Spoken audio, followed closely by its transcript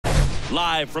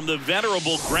Live from the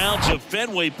venerable grounds of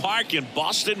Fenway Park in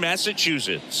Boston,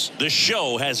 Massachusetts, the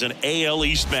show has an AL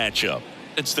East matchup.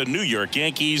 It's the New York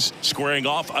Yankees squaring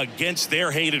off against their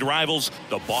hated rivals,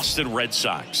 the Boston Red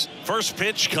Sox. First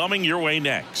pitch coming your way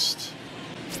next.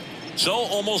 So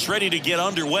almost ready to get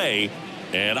underway.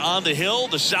 And on the hill,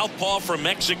 the southpaw from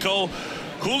Mexico,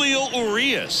 Julio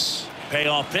Urias.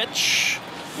 Payoff pitch.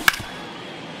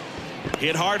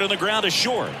 Hit hard on the ground is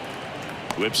short.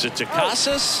 Whips it to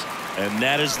Casas, and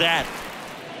that is that.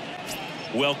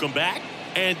 Welcome back.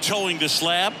 And towing the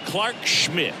slab, Clark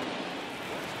Schmidt.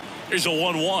 Here's a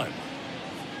 1-1.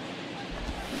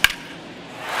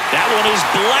 That one is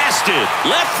blasted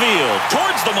left field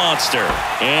towards the monster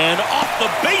and off the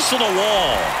base of the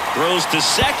wall. Throws to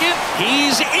second.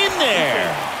 He's in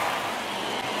there.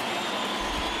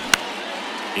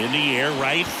 In the air,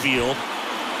 right field.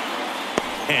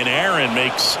 And Aaron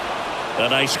makes a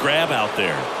nice grab out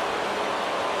there.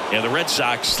 And the Red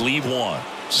Sox leave one.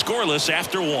 Scoreless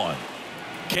after one.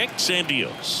 Kicks and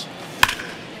deals.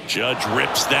 Judge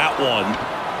rips that one.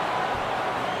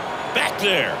 Back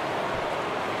there.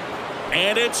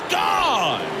 And it's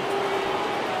gone.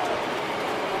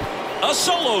 A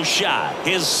solo shot.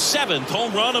 His 7th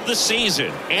home run of the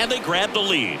season. And they grab the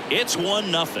lead. It's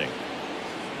 1-0.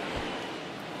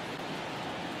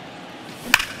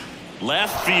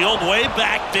 Left field, way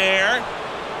back there.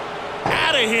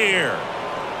 Out of here.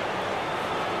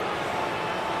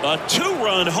 A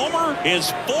 2-run homer,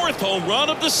 his 4th home run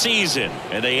of the season.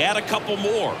 And they add a couple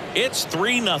more. It's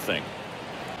 3-0.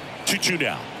 2-2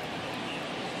 down.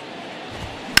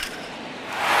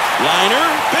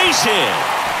 Liner, base hit.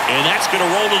 And that's going to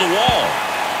roll to the wall.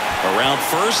 Around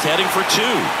first, heading for 2.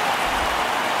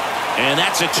 And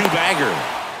that's a 2-bagger.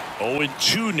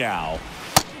 0-2 now.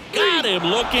 Got him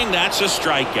looking. That's a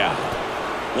strikeout.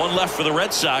 1 left for the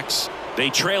Red Sox.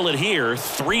 They trail it here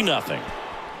 3-0.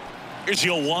 Here's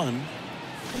your 1.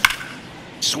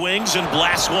 Swings and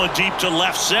blasts one deep to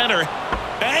left center.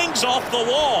 Bangs off the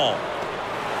wall.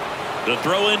 The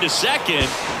throw into second,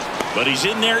 but he's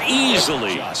in there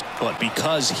easily. But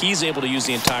because he's able to use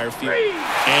the entire field.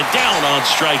 And down on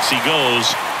strikes he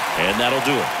goes, and that'll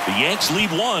do it. The Yanks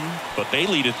lead 1, but they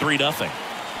lead at 3-0.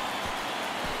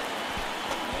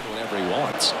 Whatever he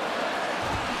wants.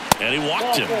 And he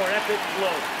walked him.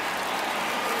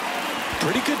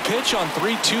 Pretty good pitch on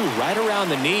 3-2, right around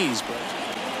the knees. But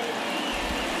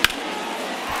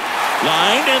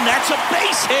line, and that's a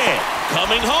base hit.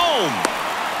 Coming home.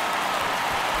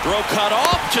 Throw cut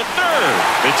off to third.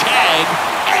 The tag,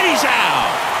 and he's out.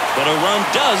 But a run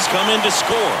does come in to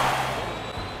score.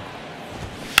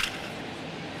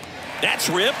 That's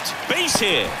ripped. Base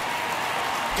hit.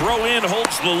 Throw in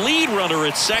holds the lead runner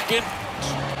at second.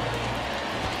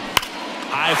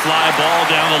 High fly ball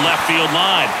down the left field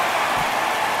line.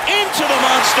 Into the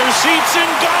monster seats and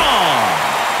gone.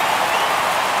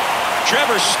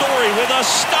 Trevor Story with a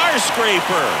star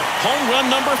scraper. Home run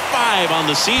number 5 on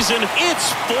the season.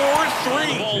 It's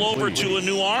 4-3. Ball over to a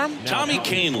new arm. Tommy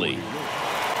Kahnle.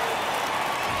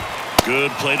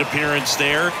 Good plate appearance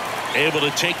there. Able to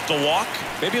take the walk.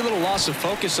 maybe a little loss of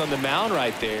focus on the mound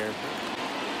right there.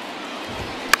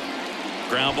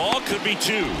 Ground ball could be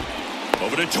 2.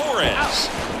 Over to Torres.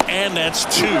 And that's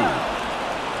 2.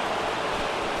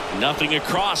 Nothing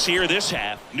across here this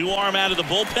half. New arm out of the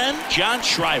bullpen, John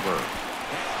Schreiber.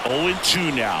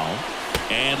 0-2 now.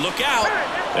 And look out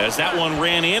as that one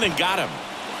ran in and got him.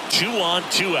 2 on,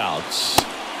 2 outs.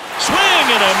 Swing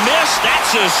and a miss.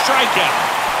 That's a strikeout.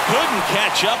 Couldn't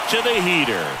catch up to the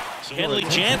heater. Kenley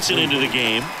Jansen into the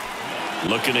game.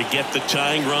 Looking to get the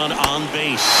tying run on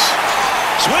base.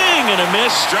 Swing and a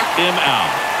miss. Struck him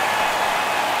out.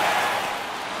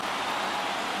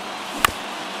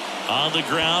 On the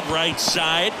ground, right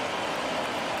side.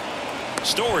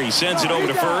 Story sends it over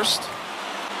to first.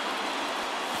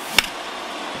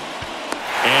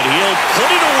 And he'll put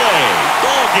it away.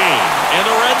 Ball game. And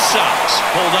the Red Sox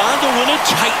hold on to win a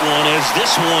tight one as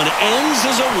this one ends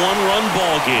as a 1-run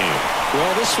ball game.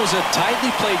 Well, this was a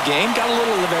tightly played game. Got a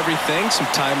little of everything. Some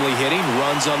timely hitting,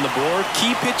 runs on the board,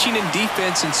 key pitching and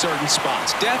defense in certain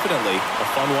spots. Definitely a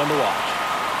fun one to watch.